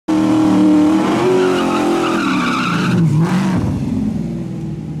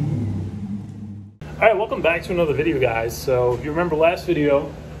All right, welcome back to another video, guys. So if you remember last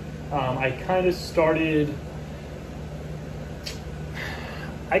video, I kind of started,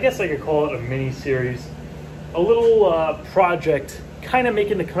 I guess I could call it a mini series, a little project, kind of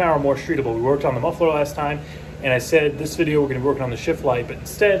making the Camaro more streetable. We worked on the muffler last time, and I said this video we're going to be working on the shift light, but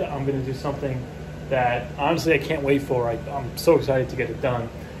instead I'm going to do something that honestly I can't wait for. I'm so excited to get it done,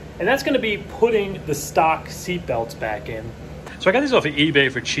 and that's going to be putting the stock seat belts back in. So I got these off of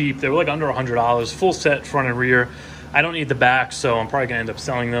eBay for cheap. They were like under $100, full set, front and rear. I don't need the back, so I'm probably gonna end up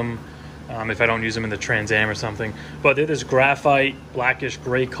selling them if I don't use them in the Trans Am or something. But they're this graphite, blackish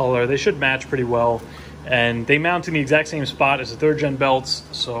gray color. They should match pretty well. And they mount in the exact same spot as the third gen belts.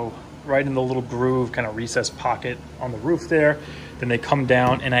 So right in the little groove, kind of recessed pocket on the roof there. Then they come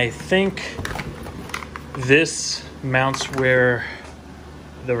down, and I think this mounts where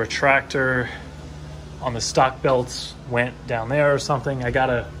the retractor on the stock belts went down there or something. I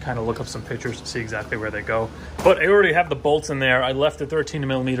gotta kind of look up some pictures to see exactly where they go. But I already have the bolts in there. I left the 13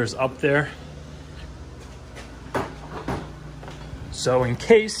 millimeters up there, so in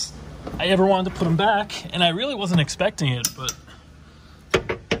case I ever wanted to put them back, and I really wasn't expecting it, but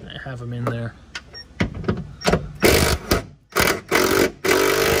I have them in there.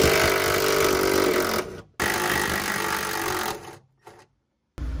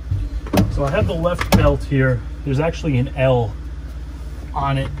 So I have the left belt here. There's actually an L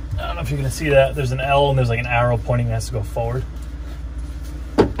on it. I don't know if you're gonna see that. There's an L and there's like an arrow pointing that has to go forward.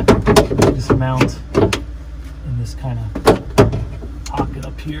 Just mount in this kind of pocket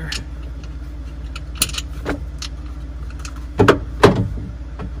up here.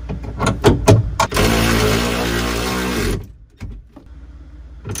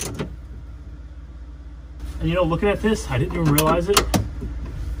 And you know, looking at this, I didn't even realize it,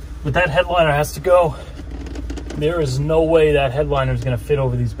 but that headliner has to go. There is no way that headliner is going to fit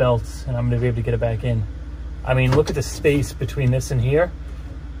over these belts and I'm going to be able to get it back in. I mean, look at the space between this and here.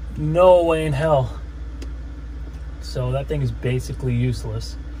 No way in hell. So that thing is basically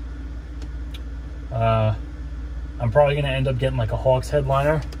useless. I'm probably going to end up getting like a Hawks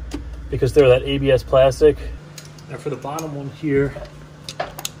headliner because they're that ABS plastic. Now for the bottom one here,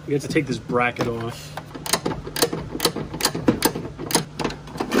 we have to take this bracket off.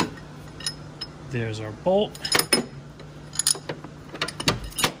 There's our bolt.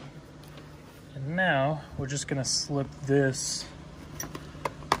 And now we're just gonna slip this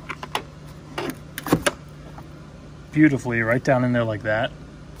beautifully right down in there like that.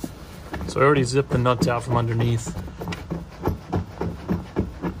 So I already zipped the nuts out from underneath.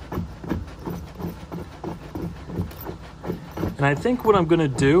 And I think what I'm gonna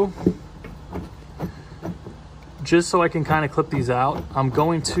do, just so I can kind of clip these out, I'm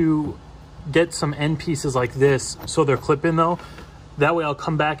going to get some end pieces like this so they're clip-in though. That way I'll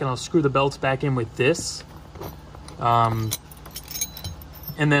come back and I'll screw the belts back in with this. And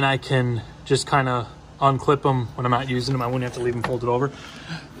then I can just kind of unclip them when I'm not using them. I wouldn't have to leave them folded over.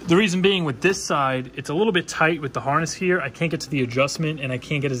 The reason being, with this side, it's a little bit tight with the harness here. I can't get to the adjustment and I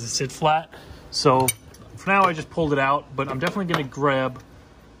can't get it to sit flat. So for now I just pulled it out, but I'm definitely gonna grab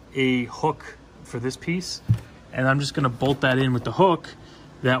a hook for this piece and I'm just gonna bolt that in with the hook.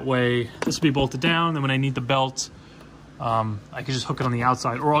 That way, this will be bolted down, and when I need the belt, I can just hook it on the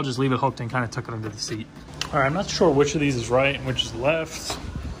outside, or I'll just leave it hooked and kind of tuck it under the seat. All right, I'm not sure which of these is right and which is left.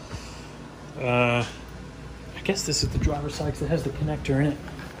 I guess this is the driver's side because it has the connector in it.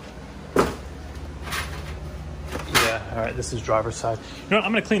 Yeah, all right, this is driver's side. You know what,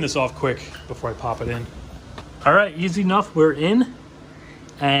 I'm gonna clean this off quick before I pop it in. All right, easy enough, we're in,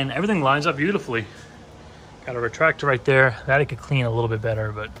 and everything lines up beautifully. Got a retractor right there. That I could clean a little bit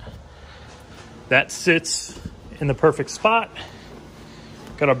better, but that sits in the perfect spot.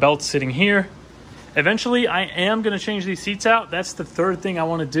 Got our belt sitting here. Eventually, I am going to change these seats out. That's the third thing I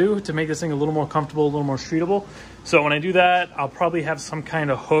want to do to make this thing a little more comfortable, a little more streetable. So when I do that, I'll probably have some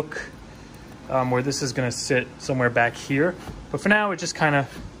kind of hook where this is going to sit somewhere back here. But for now, it just kind of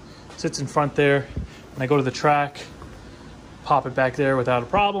sits in front there. When I go to the track, pop it back there without a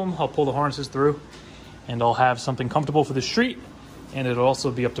problem. I'll pull the harnesses through, and I'll have something comfortable for the street, and it'll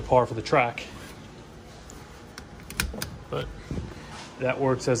also be up to par for the track. But that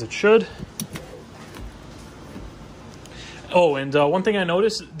works as it should. Oh, and one thing I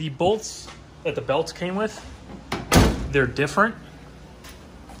noticed, the bolts that the belts came with, they're different.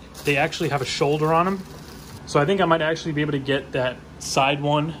 They actually have a shoulder on them. So I think I might actually be able to get that side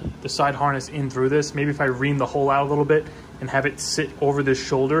one, the side harness in through this. Maybe if I ream the hole out a little bit and have it sit over this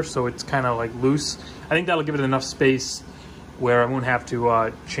shoulder so it's kind of like loose. I think that'll give it enough space where I won't have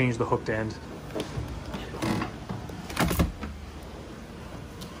to change the hooked end.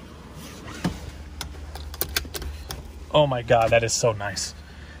 Oh my God, that is so nice.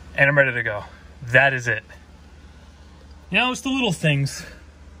 And I'm ready to go. That is it. You know, it's the little things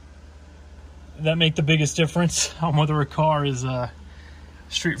that make the biggest difference on whether a car is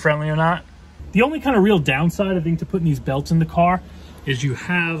street friendly or not. The only kind of real downside, I think, to putting these belts in the car is you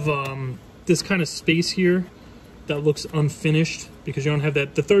have this kind of space here that looks unfinished because you don't have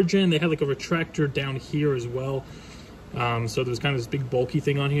that. The third gen, they had like a retractor down here as well. So there's kind of this big bulky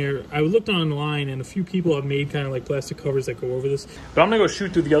thing on here. I looked online and a few people have made kind of like plastic covers that go over this. But I'm gonna go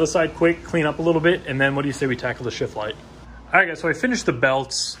shoot through the other side quick, clean up a little bit, and then what do you say we tackle the shift light? All right guys, so I finished the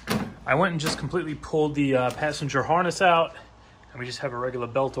belts. I went and just completely pulled the passenger harness out, and we just have a regular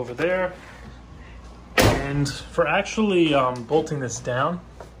belt over there. And for actually bolting this down,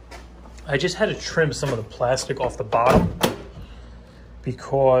 I just had to trim some of the plastic off the bottom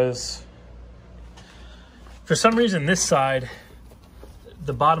because for some reason this side,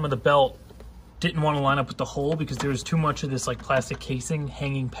 the bottom of the belt didn't want to line up with the hole because there was too much of this like plastic casing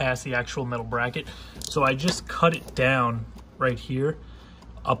hanging past the actual metal bracket. So I just cut it down right here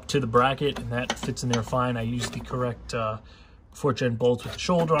up to the bracket, and that fits in there fine. I used the correct 4th gen bolts with the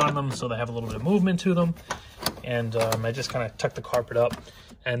shoulder on them so they have a little bit of movement to them. And I just kind of tucked the carpet up.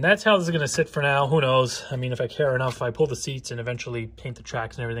 And that's how this is going to sit for now. Who knows? I mean, if I care enough, if I pull the seats and eventually paint the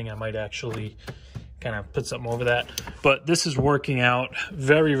tracks and everything, I might actually kind of put something over that. But this is working out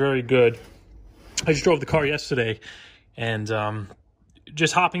very, very good. I just drove the car yesterday, and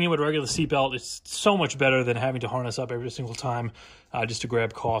just hopping in with a regular seatbelt, it's so much better than having to harness up every single time just to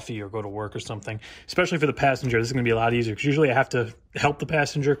grab coffee or go to work or something. Especially for the passenger, this is going to be a lot easier because usually I have to help the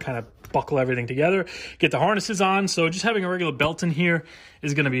passenger kind of buckle everything together, get the harnesses on. So just having a regular belt in here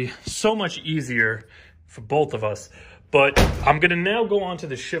is going to be so much easier for both of us. But I'm going to now go on to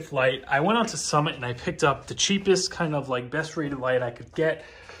the shift light. I went on to Summit and I picked up the cheapest kind of like best rated light I could get.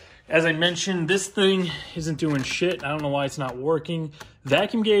 As I mentioned, this thing isn't doing shit. I don't know why it's not working.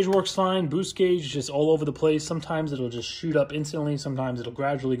 Vacuum gauge works fine. Boost gauge just all over the place. Sometimes it'll just shoot up instantly. Sometimes it'll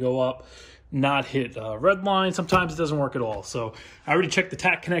gradually go up, not hit red line. Sometimes it doesn't work at all. So I already checked the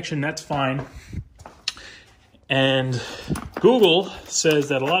tack connection. That's fine. And Google says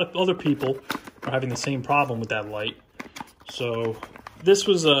that a lot of other people are having the same problem with that light. So this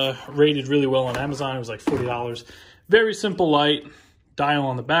was rated really well on Amazon. It was like $40. Very simple light. Dial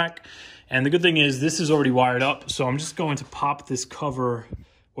on the back, and the good thing is this is already wired up, so I'm just going to pop this cover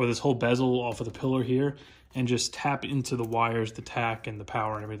or this whole bezel off of the pillar here and just tap into the wires, the tack and the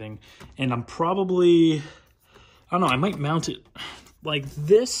power and everything. And I'm probably, I don't know, I might mount it like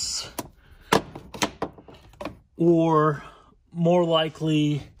this, or more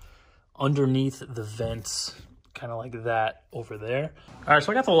likely underneath the vents, kind of like that over there. All right,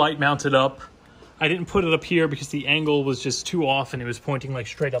 so I got the light mounted up. I didn't put it up here because the angle was just too off and it was pointing like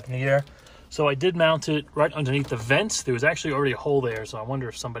straight up in the air. So I did mount it right underneath the vents. There was actually already a hole there, so I wonder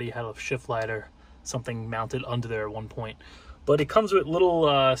if somebody had a shift light or something mounted under there at one point. But it comes with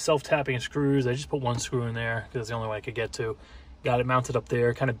little self-tapping screws. I just put one screw in there because that's the only way I could get to. Got it mounted up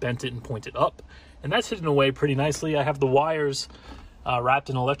there, kind of bent it and pointed up. And that's hidden away pretty nicely. I have the wires wrapped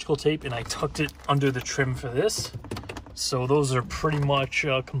in electrical tape, and I tucked it under the trim for this. So those are pretty much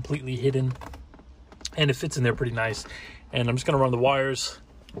completely hidden. And it fits in there pretty nice. And I'm just going to run the wires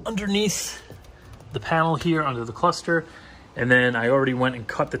underneath the panel here under the cluster. And then I already went and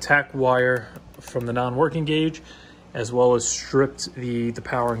cut the tack wire from the non-working gauge, as well as stripped the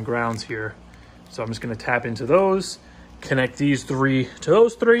power and grounds here. So I'm just going to tap into those, connect these three to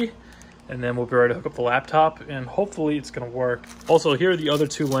those three, and then we'll be ready to hook up the laptop, and hopefully it's going to work. Also, here are the other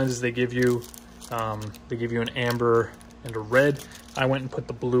two lenses they give you. They give you an amber and a red. I went and put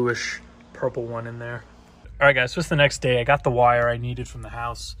the bluish purple one in there. All right guys, so it's the next day. I got the wire I needed from the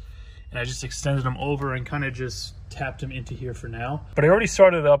house, and I just extended them over and kind of just tapped them into here for now. But I already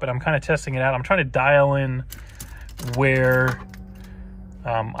started it up and I'm kind of testing it out. I'm trying to dial in where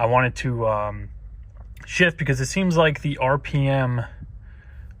I wanted to shift, because it seems like the RPM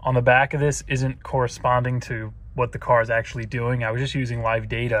on the back of this isn't corresponding to what the car is actually doing. I was just using live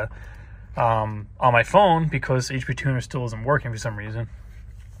data on my phone because HP Tuner still isn't working for some reason.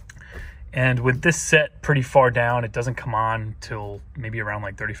 And with this set pretty far down, it doesn't come on till maybe around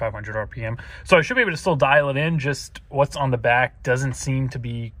like 3,500 RPM. So I should be able to still dial it in, just what's on the back doesn't seem to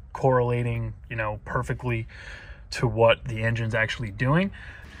be correlating, you know, perfectly to what the engine's actually doing.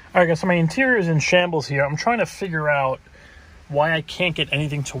 All right guys, so my interior is in shambles here. I'm trying to figure out why I can't get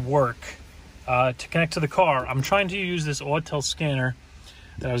anything to work to connect to the car. I'm trying to use this Autel scanner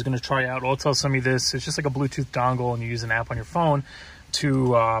that I was going to try out. Autel sent me this. It's just like a Bluetooth dongle, and you use an app on your phone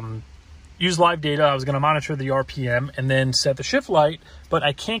to use live data. I was going to monitor the RPM and then set the shift light, but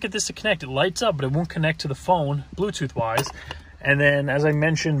I can't get this to connect. It lights up, but it won't connect to the phone Bluetooth wise. And then, as I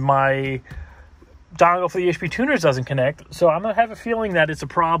mentioned, my dongle for the HP tuners doesn't connect. So I'm going to have a feeling that it's a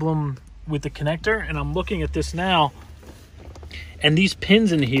problem with the connector. And I'm looking at this now, and these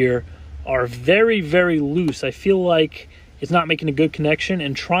pins in here are very, very loose. I feel like it's not making a good connection,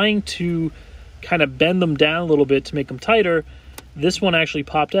 and trying to kind of bend them down a little bit to make them tighter, this one actually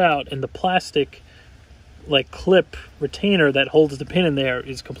popped out, and the plastic like clip retainer that holds the pin in there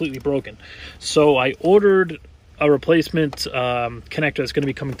is completely broken. So I ordered a replacement connector that's going to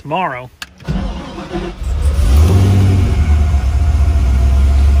be coming tomorrow.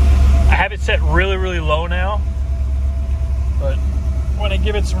 I have it set really, really low now, but when I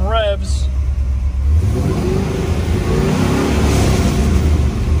give it some revs,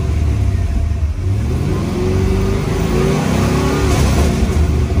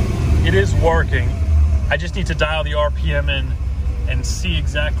 it is working. I just need to dial the RPM in and see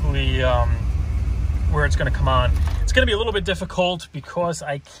exactly where it's going to come on. It's going to be a little bit difficult because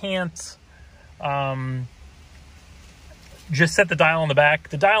I can't just set the dial on the back.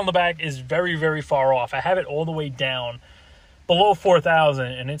 The dial on the back is very, very far off. I have it all the way down below 4,000,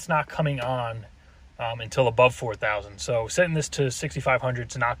 and it's not coming on until above 4,000. So setting this to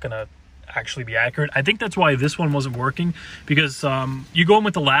 6,500 is not going to actually be accurate. I think that's why this one wasn't working, because you go in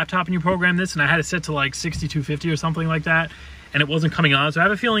with the laptop and you program this, and I had it set to like 6,250 or something like that, and it wasn't coming on. So I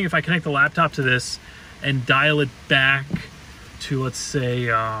have a feeling if I connect the laptop to this and dial it back to, let's say,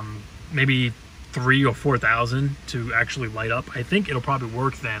 maybe 3,000 or 4,000 to actually light up, I think it'll probably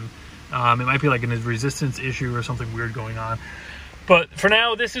work then. It might be like a resistance issue or something weird going on. But for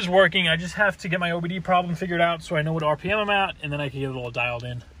now, this is working. I just have to get my OBD problem figured out so I know what RPM I'm at, and then I can get it all dialed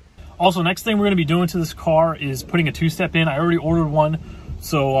in. Also, next thing we're going to be doing to this car is putting a two-step in. I already ordered one,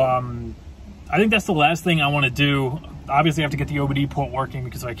 so I think that's the last thing I want to do. Obviously, I have to get the OBD port working,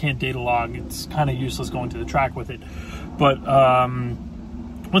 because if I can't data log, it's kind of useless going to the track with it. But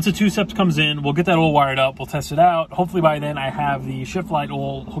once the two-step comes in, we'll get that all wired up. We'll test it out. Hopefully by then I have the shift light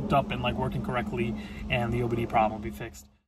all hooked up and like working correctly, and the OBD problem will be fixed.